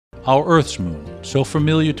our Earth's moon, so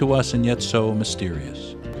familiar to us and yet so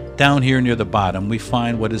mysterious. Down here near the bottom, we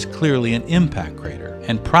find what is clearly an impact crater,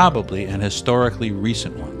 and probably an historically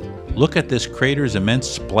recent one. Look at this crater's immense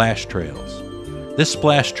splash trails. This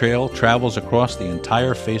splash trail travels across the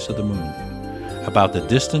entire face of the moon, about the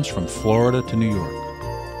distance from Florida to New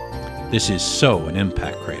York. This is so an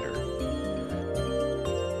impact crater.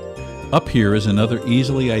 Up here is another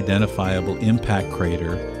easily identifiable impact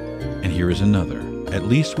crater, and here is another. At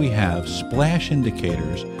least we have splash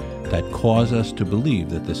indicators that cause us to believe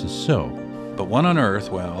that this is so. But what on Earth,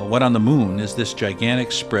 well, what on the moon is this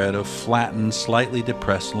gigantic spread of flattened, slightly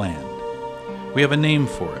depressed land? We have a name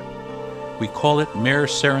for it. We call it Mare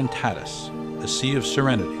Serenitatis, the Sea of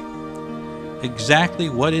Serenity. Exactly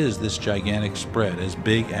what is this gigantic spread as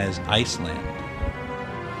big as Iceland?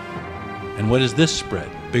 And what is this spread,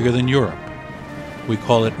 bigger than Europe? We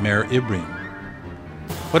call it Mare Imbrium.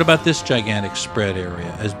 What about this gigantic spread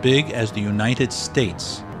area, as big as the United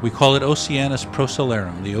States? We call it Oceanus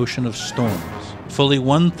Procellarum, the ocean of storms. Fully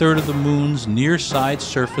 1/3 of the moon's near-side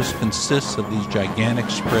surface consists of these gigantic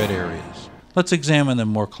spread areas. Let's examine them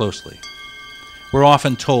more closely. We're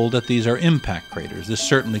often told that these are impact craters. This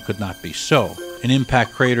certainly could not be so. An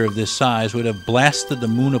impact crater of this size would have blasted the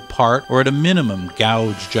moon apart, or at a minimum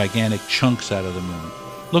gouged gigantic chunks out of the moon.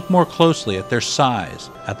 Look more closely at their size,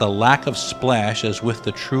 at the lack of splash as with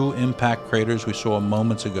the true impact craters we saw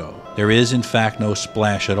moments ago. There is in fact no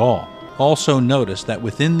splash at all. Also notice that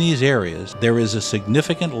within these areas there is a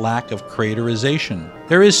significant lack of craterization.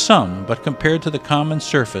 There is some, but compared to the common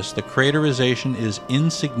surface, the craterization is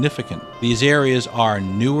insignificant. These areas are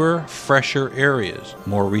newer, fresher areas,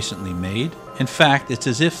 more recently made. In fact, it's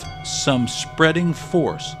as if some spreading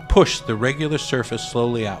force pushed the regular surface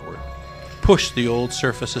slowly outward, pushed the old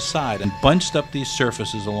surface aside, and bunched up these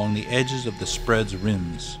surfaces along the edges of the spread's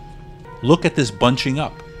rims. Look at this bunching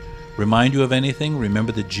up. Remind you of anything?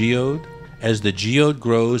 Remember the geode? As the geode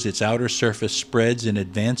grows, its outer surface spreads in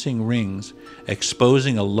advancing rings,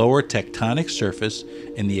 exposing a lower tectonic surface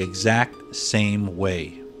in the exact same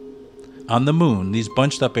way. On the moon, these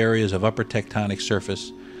bunched up areas of upper tectonic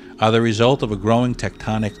surface are the result of a growing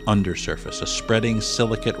tectonic undersurface, a spreading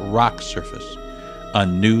silicate rock surface, a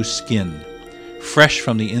new skin, fresh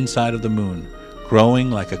from the inside of the moon, growing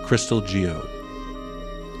like a crystal geode.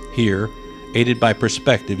 Here, aided by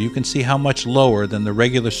perspective, you can see how much lower than the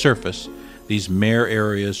regular surface these mare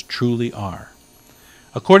areas truly are.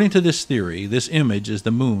 According to this theory, this image is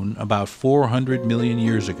the moon about 400 million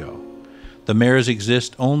years ago. The mares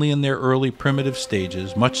exist only in their early primitive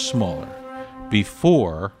stages, much smaller,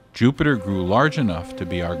 before Jupiter grew large enough to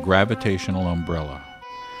be our gravitational umbrella.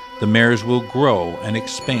 The mares will grow and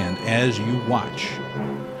expand as you watch.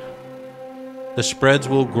 The spreads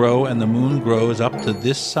will grow and the moon grows up to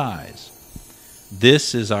this size.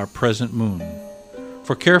 This is our present moon.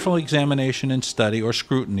 For careful examination and study or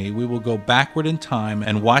scrutiny, we will go backward in time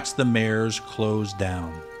and watch the mares close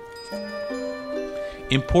down.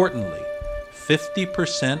 Importantly,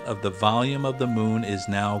 50% of the volume of the moon is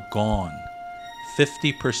now gone.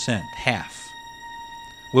 50%, half.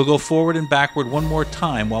 We'll go forward and backward one more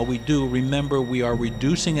time. While we do, remember we are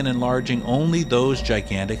reducing and enlarging only those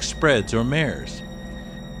gigantic spreads or mares.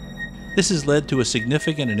 This has led to a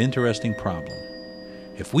significant and interesting problem.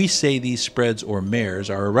 If we say these spreads or mares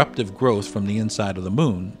are eruptive growth from the inside of the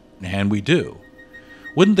moon, and we do,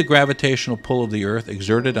 wouldn't the gravitational pull of the Earth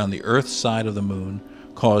exerted on the Earth's side of the moon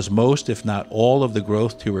cause most, if not all, of the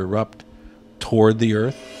growth to erupt toward the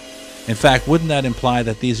Earth? In fact, wouldn't that imply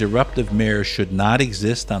that these eruptive mares should not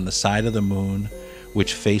exist on the side of the moon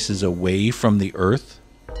which faces away from the Earth?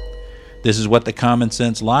 This is what the common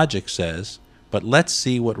sense logic says, but let's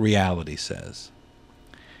see what reality says.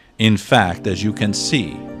 In fact, as you can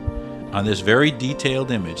see, on this very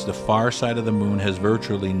detailed image, the far side of the moon has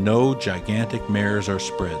virtually no gigantic mares or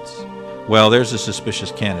spreads. Well, there's a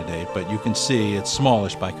suspicious candidate, but you can see it's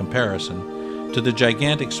smallish by comparison to the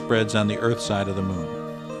gigantic spreads on the Earth side of the moon.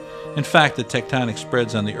 In fact, the tectonic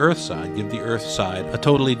spreads on the Earth side give the Earth side a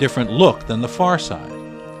totally different look than the far side.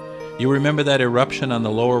 You remember that eruption on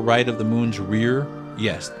the lower right of the moon's rear?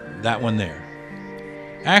 Yes, that one there.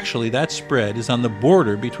 Actually, that spread is on the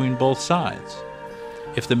border between both sides.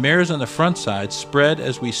 If the mares on the front side spread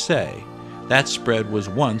as we say, that spread was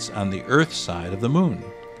once on the Earth side of the moon.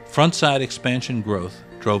 Front side expansion growth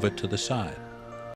drove it to the side.